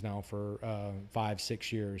friends now for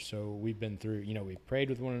 5-6 years. So we've been through, we've prayed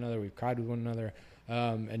with one another, we've cried with one another.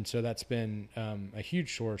 And so that's been a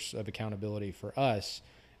huge source of accountability for us,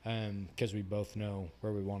 because we both know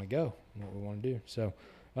where we want to go and what we want to do. So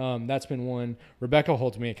that's been one. Rebecca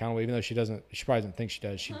holds me accountable, even though she probably doesn't think she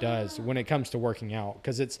does. She does when it comes to working out,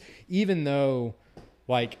 because it's, even though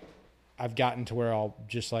like I've gotten to where I'll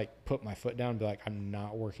just like put my foot down and be like, I'm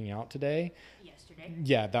not working out today. Yesterday.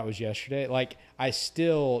 Yeah, that was yesterday. Like I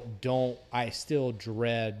still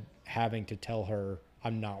dread having to tell her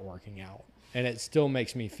I'm not working out. And it still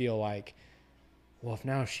makes me feel like, well, if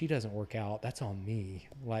now she doesn't work out, that's on me.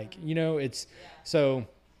 Like, it's so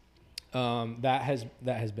that has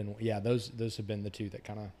been, those have been the two that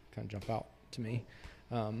kind of jump out to me.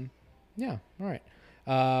 Yeah. All right.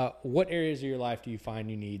 What areas of your life do you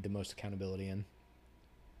find you need the most accountability in?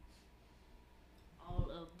 All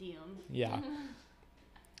of them. Yeah.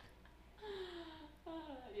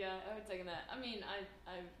 Yeah, I would second that. I mean,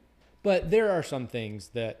 But there are some things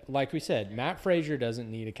that, like we said, Matt Frazier doesn't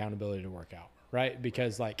need accountability to work out, right?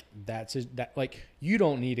 Because like you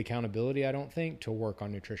don't need accountability, I don't think, to work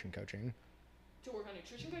on nutrition coaching. To work on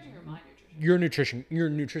nutrition coaching or my nutrition? Your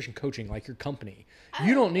nutrition coaching, like your company.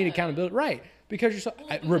 You don't need accountability, right? Because you're so. Well,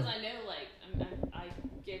 because I know, like, I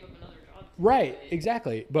gave up another job. Right,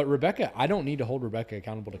 exactly. But Rebecca, I don't need to hold Rebecca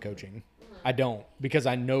accountable to coaching. I don't, because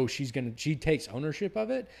I know she takes ownership of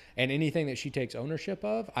it, and anything that she takes ownership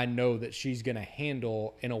of, I know that she's going to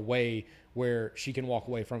handle in a way where she can walk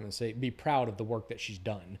away from it and be proud of the work that she's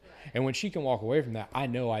done. Right. And when she can walk away from that, I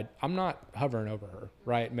know I'm not hovering over her,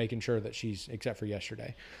 right? Making sure that she's, except for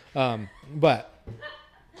yesterday. But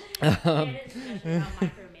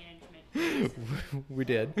we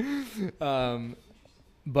did.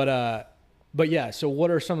 But yeah, so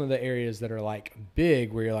what are some of the areas that are like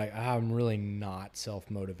big where you're like, I'm really not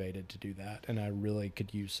self-motivated to do that, and I really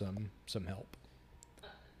could use some help?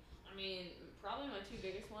 I mean, probably my two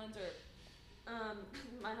biggest ones are,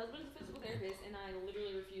 my husband's a physical therapist, and I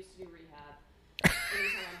literally refuse to do rehab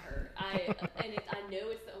anytime I'm hurt. I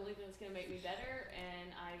know it's the only thing that's going to make me better,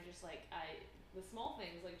 and I just like, the small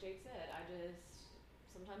things, like Jake said, I just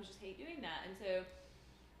sometimes just hate doing that, and so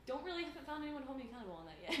haven't found anyone to hold me accountable on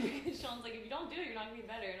that yet. Because Sean's like, if you don't do it, you're not gonna be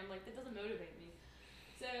better, and I'm like, that doesn't motivate me.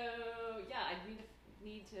 So yeah, I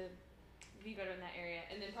need to be better in that area,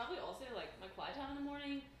 and then probably also like my quiet time in the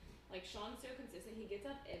morning. Like Sean's so consistent, he gets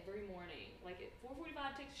up every morning. Like at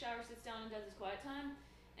 4:45, takes a shower, sits down, and does his quiet time.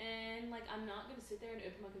 And like I'm not gonna sit there and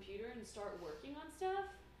open my computer and start working on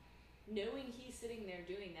stuff, knowing he's sitting there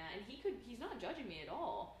doing that, and he's not judging me at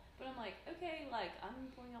all. But I'm like, okay, like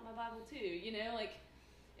I'm pulling out my Bible too, you know, like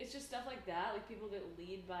it's just stuff like that, like people that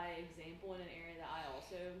lead by example in an area that I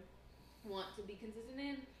also want to be consistent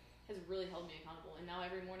in has really held me accountable. And now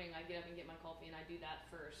every morning I get up and get my coffee, and I do that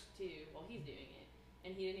first too while he's doing it,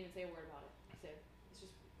 and he didn't even say a word about it. So it's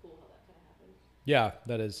just cool how that kind of happened. Yeah,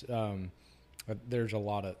 that is. There's a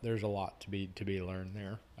lot to be learned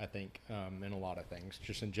there, I think, in a lot of things,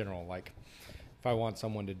 just in general. Like, if I want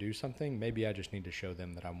someone to do something, maybe I just need to show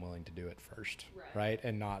them that I'm willing to do it first, right?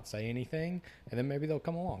 And not say anything, and then maybe they'll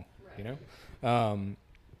come along, you know?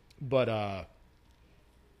 But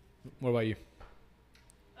what about you?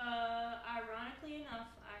 Ironically enough,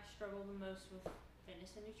 I struggle the most with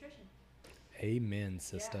fitness and nutrition. Amen,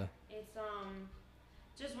 sister. Yeah, it's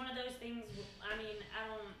just one of those things. I mean, I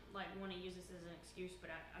don't want to use this as an excuse, but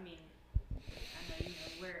I mean, I know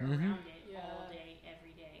we're around it all day,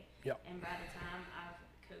 every day. Yep. And by the time I've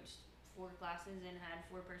coached 4 classes and had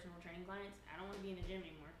 4 personal training clients, I don't want to be in the gym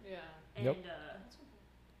anymore. Yeah. And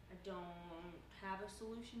I don't have a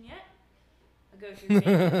solution yet. I go through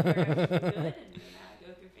phases where I'm good, and then I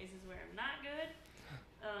go through phases where I'm not good.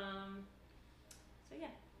 So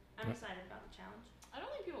yeah, I'm excited about the challenge.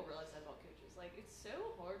 people realize that about coaches. Like, it's so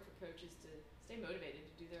hard for coaches to stay motivated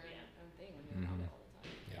to do their own thing when you're around it all the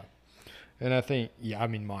time. Yeah. And I think, I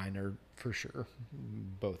mean, mine are for sure,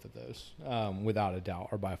 both of those, without a doubt,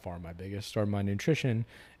 are by far my biggest, are my nutrition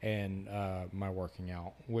and my working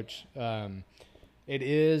out, which it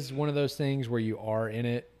is one of those things where you are in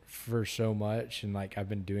it for so much, and like I've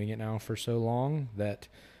been doing it now for so long that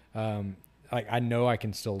like I know I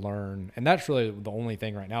can still learn, and that's really the only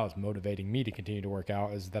thing right now that's motivating me to continue to work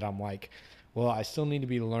out, is that I'm like, well, I still need to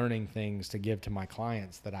be learning things to give to my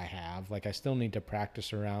clients that I have. Like I still need to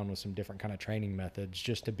practice around with some different kind of training methods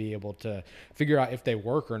just to be able to figure out if they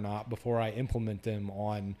work or not before I implement them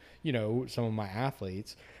on, you know, some of my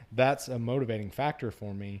athletes. That's a motivating factor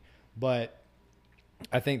for me. But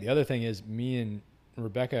I think the other thing is, me and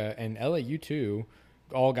Rebecca and Ella, you too,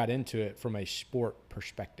 all got into it from a sport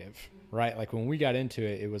perspective, right? Like when we got into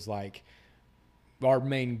it, it was like our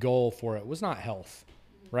main goal for it was not health,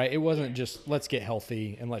 right? It wasn't just let's get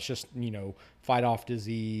healthy and let's just, you know, fight off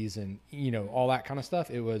disease and, you know, all that kind of stuff.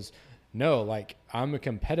 It was, no, like I'm a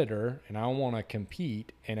competitor and I want to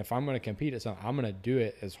compete. And if I'm going to compete at something, I'm going to do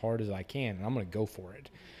it as hard as I can and I'm going to go for it.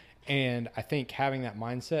 And I think having that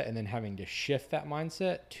mindset and then having to shift that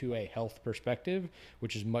mindset to a health perspective,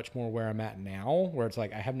 which is much more where I'm at now, where it's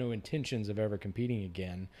like I have no intentions of ever competing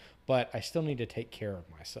again, but I still need to take care of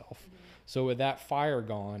myself. So with that fire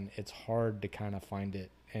gone, it's hard to kind of find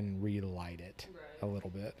it and relight it a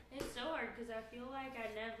little bit. It's so hard because I feel like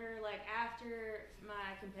I never, like after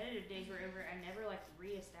my competitive days were over, I never like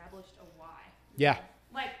reestablished a why. Yeah.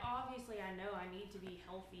 Like obviously I know I need to be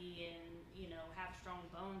healthy and, you know, have strong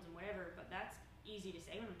bones and whatever, but that's easy to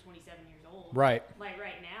say when I'm 27 years old. Right. Like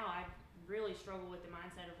right now I really struggle with the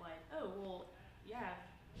mindset of like, oh, well, yeah,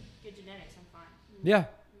 good genetics, I'm fine. Yeah.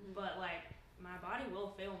 But like my body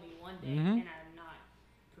will fail me one day and I'm not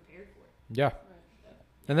prepared for it. Yeah.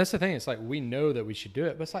 And that's the thing. It's like we know that we should do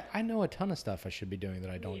it, but it's like I know a ton of stuff I should be doing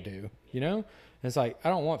that I don't do, you know? And it's like I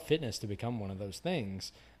don't want fitness to become one of those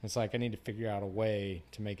things. It's like I need to figure out a way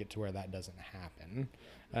to make it to where that doesn't happen.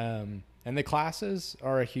 And the classes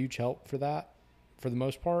are a huge help for that for the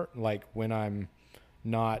most part. Like when I'm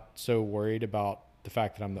not so worried about the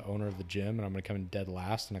fact that I'm the owner of the gym and I'm going to come in dead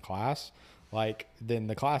last in a class, like then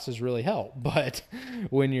the classes really help. But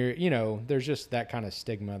when you're, you know, there's just that kind of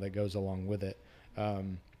stigma that goes along with it.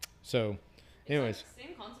 So anyways, it's like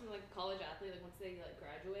same concept with like a college athlete. Like once they like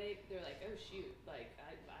graduate, they're like, oh shoot, like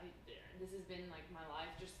I this has been like my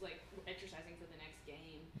life, just like exercising for the next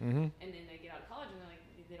game. And then they get out of college and they're like,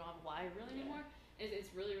 they don't have a why really anymore.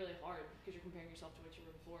 It's really, really hard because you're comparing yourself to what you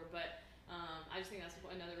were before. But I just think that's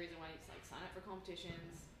another reason why you like sign up for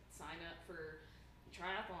competitions, sign up for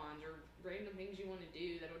triathlons or random things you want to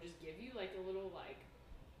do that'll just give you like a little like,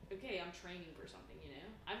 okay, I'm training for something, you know?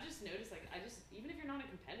 I've just noticed, like, even if you're not a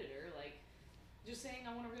competitor, like, just saying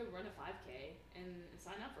I want to go run a 5K and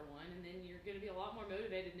sign up for one, and then you're going to be a lot more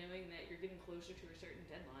motivated knowing that you're getting closer to a certain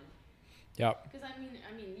deadline. Yep. Because, I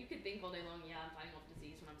mean, you could think all day long, yeah, I'm fighting off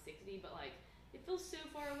disease when I'm 60, but, like, it feels so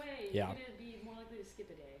far away. Yeah. You're going to be more likely to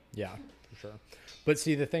skip a day. Yeah, for sure. But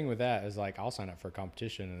see, the thing with that is like I'll sign up for a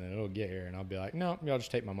competition and then it'll get here and I'll be like, no, y'all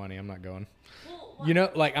just take my money. I'm not going. Well, you know,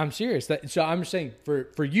 like I'm serious. So I'm saying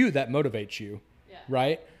for you that motivates you,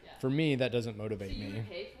 right? Yeah. For me, that doesn't motivate so you me. would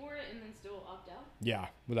pay for it and then still opt out? Yeah,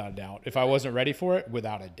 without a doubt. If I wasn't ready for it,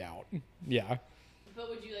 without a doubt. Yeah. But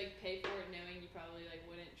would you like pay for it knowing you probably like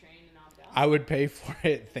wouldn't train and opt out? I would pay for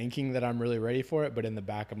it thinking that I'm really ready for it, but in the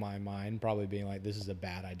back of my mind, probably being like, this is a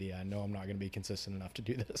bad idea. I know I'm not going to be consistent enough to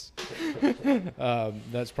do this.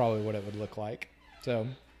 That's probably what it would look like. So,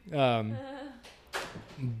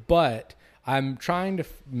 but I'm trying to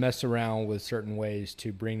mess around with certain ways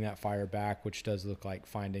to bring that fire back, which does look like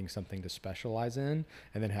finding something to specialize in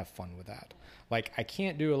and then have fun with that. Like I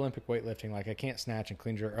can't do Olympic weightlifting. Like I can't snatch and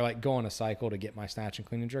clean jerk or like go on a cycle to get my snatch and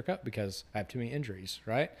clean and jerk up because I have too many injuries.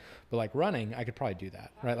 Right. But like running, I could probably do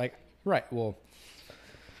that. Right. Like, right. Well,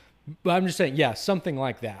 but I'm just saying, yeah, something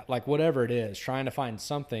like that, like whatever it is, trying to find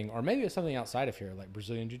something, or maybe it's something outside of here, like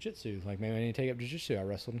Brazilian jiu-jitsu. Like maybe I need to take up jiu-jitsu. I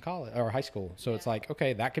wrestled in college or high school. So it's like,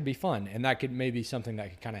 okay, that could be fun. And that could maybe something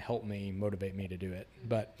that could kind of help me, motivate me to do it.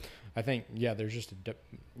 But I think, yeah, there's just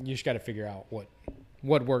you just got to figure out what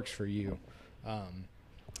works for you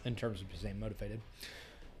in terms of staying motivated.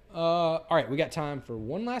 All right, we got time for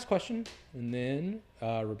one last question. And then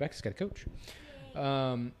Rebecca's got a coach.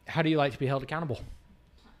 How do you like to be held accountable?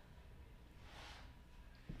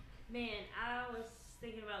 Man, I was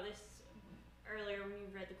thinking about this earlier when you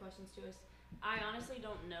read the questions to us. I honestly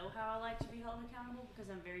don't know how I like to be held accountable because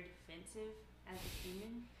I'm very defensive as a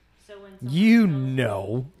human. So when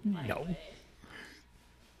someone tells me,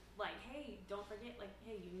 like, hey, hey, don't forget, like,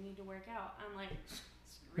 hey, you need to work out. I'm like,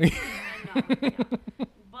 screw you, I'm not working out.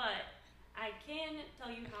 But I can tell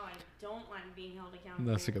you how I don't like being held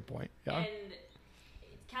accountable. That's a good point. Yeah. And it's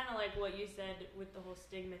kind of like what you said with the whole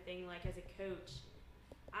stigma thing. Like, as a coach,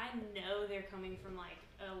 I know they're coming from, like,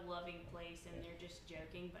 a loving place and they're just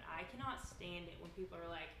joking, but I cannot stand it when people are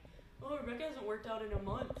like, oh, Rebecca hasn't worked out in a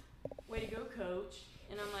month. Way to go, coach.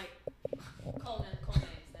 And I'm like, Call names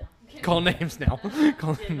now. Call names now.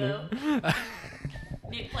 Call Jimbo. names.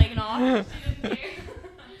 Nick Plaganoff. She didn't care.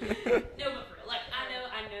 No, but for real, like, I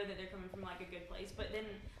know that they're coming from, like, a good place, but then,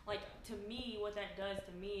 like, to me, what that does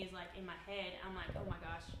to me is, like, in my head, I'm like, oh my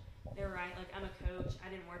gosh, they're right. Like, I'm a coach.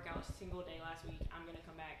 I didn't work out a single day last week. I'm gonna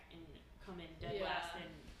come back and come in dead Yeah. last,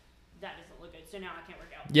 and that doesn't look good. So now I can't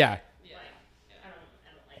work out. Yeah. Yeah. Like, I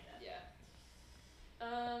don't like that. Yeah.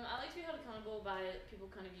 I like to be held accountable by people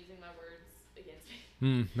kind of using my words against me.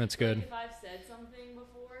 That's good. Like if I've said something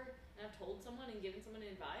before and I've told someone and given someone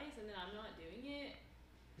advice and then I'm not doing it,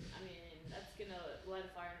 I mean, that's gonna light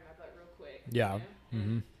a fire in my butt real quick. Yeah. You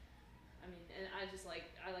know? I mean, and I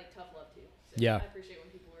like tough love too. So Yeah. I appreciate when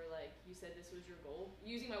people are like, you said this was your goal.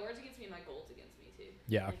 Using my words against me and my goals against me too.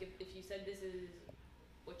 Yeah. Like if you said this is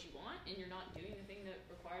what you want and you're not doing the thing that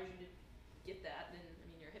requires you to get that, then I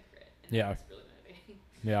mean you're a hypocrite. And Yeah. that's really motivating.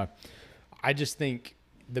 Yeah. I just think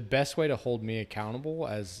the best way to hold me accountable,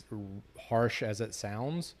 as harsh as it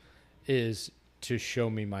sounds, is to show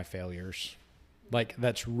me my failures. Like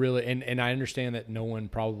that's really, and I understand that no one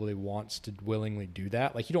probably wants to willingly do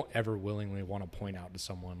that. Like you don't ever willingly want to point out to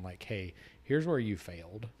someone like, hey, here's where you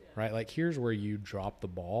failed, right? Like here's where you dropped the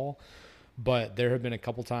ball. But there have been a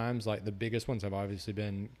couple times, like the biggest ones have obviously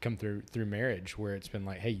been come through marriage, where it's been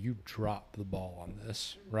like, hey, you dropped the ball on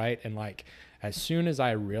this, right? And like as soon as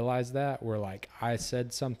I realized that, where like I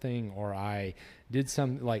said something or I did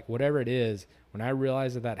something, like whatever it is, when I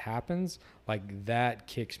realize that happens, like that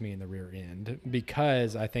kicks me in the rear end,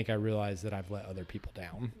 because I think I realize that I've let other people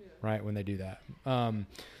down, right, when they do that.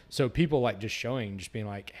 So people like just being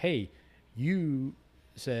like, hey, you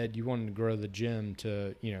said you wanted to grow the gym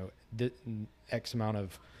to, you know, X amount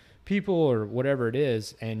of people or whatever it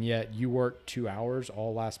is, and yet you worked 2 hours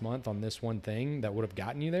all last month on this one thing that would have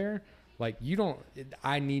gotten you there. Like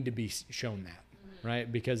I need to be shown that, right?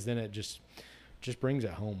 Because then it just brings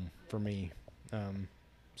it home for me.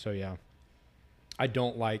 So yeah, I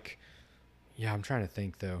don't like, I'm trying to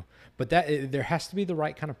think though, but there has to be the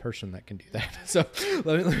right kind of person that can do that. So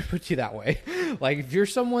let me put you that way. Like if you're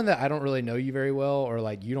someone that I don't really know you very well, or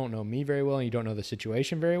like you don't know me very well and you don't know the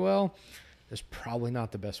situation very well, that's probably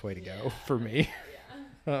not the best way to go for me.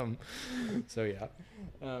 So yeah.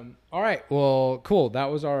 All right. Well, cool. That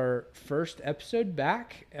was our first episode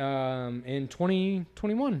back in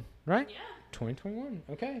 2021, right? Yeah. 2021.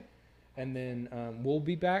 Okay. And then we'll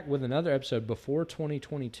be back with another episode before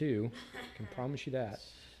 2022. I can promise you that.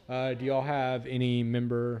 Do y'all have any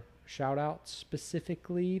member shout outs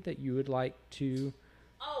specifically that you would like to?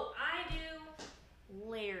 Oh, I do.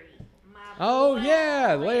 Larry. Oh,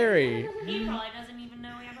 yeah, Larry. He probably doesn't even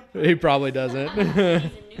know we have a podcast. He probably doesn't. He's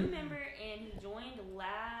a new member, and he joined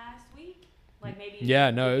last week. Like maybe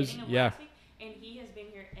Yeah, no, it was, beginning of yeah. last week, and he has been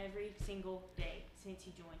here every single day since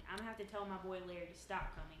he joined. I'm going to have to tell my boy Larry to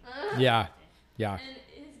stop coming. Yeah. Yeah. And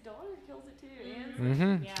his daughter kills it too.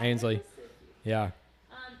 Mm-hmm. Yeah. Ainsley. Yeah.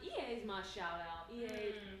 EA is my shout out. EA,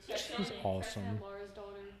 She's awesome. Laura's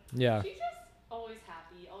daughter. Yeah. She's just always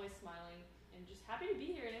happy, always smiling, and just happy to be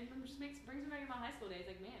here. And it just brings me back to my high school days.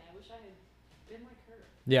 Like, man, I wish I had been like her.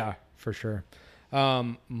 Yeah, for sure.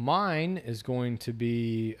 Mine is going to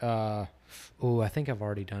be, I think I've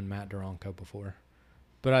already done Matt Duranko before,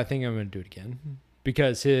 but I think I'm going to do it again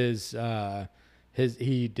because he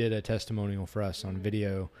did a testimonial for us on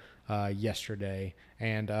video yesterday,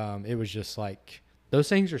 and it was just like, those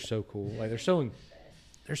things are so cool. Like they're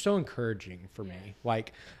so encouraging for me.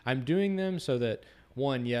 Like I'm doing them so that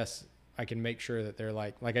one, yes, I can make sure that they're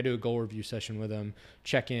like I do a goal review session with them,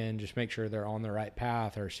 check in, just make sure they're on the right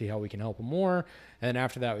path or see how we can help them more. And then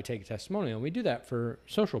after that, we take a testimonial. And we do that for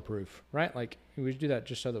social proof, right? Like we do that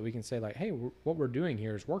just so that we can say like, hey, what we're doing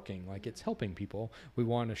here is working. Like it's helping people. We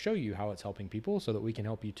want to show you how it's helping people so that we can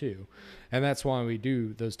help you too. And that's why we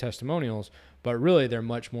do those testimonials. But really, they're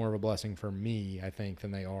much more of a blessing for me, I think,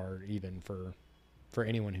 than they are even for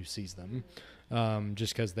anyone who sees them.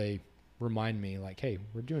 Just because they remind me like, hey,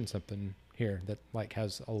 we're doing something here that like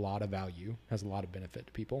has a lot of value, has a lot of benefit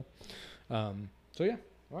to people. So yeah.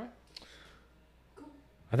 All right. Cool.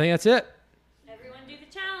 I think that's it. Everyone do the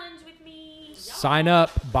challenge with me. Sign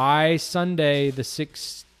up by Sunday, the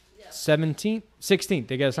 17th, 16th.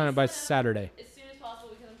 They got to sign up by Saturday. As soon as possible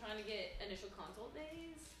because I'm trying to get initial consult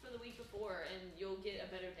days for the week before.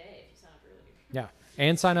 Yeah.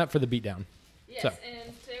 And sign up for the beatdown. Yes, So.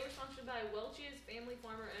 and today we're sponsored by Welch's Family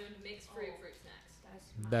Farmer-owned mixed fruit snacks.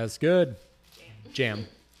 That's my That's good. jam. Jam.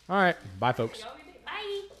 All right. Bye, folks. Y'all be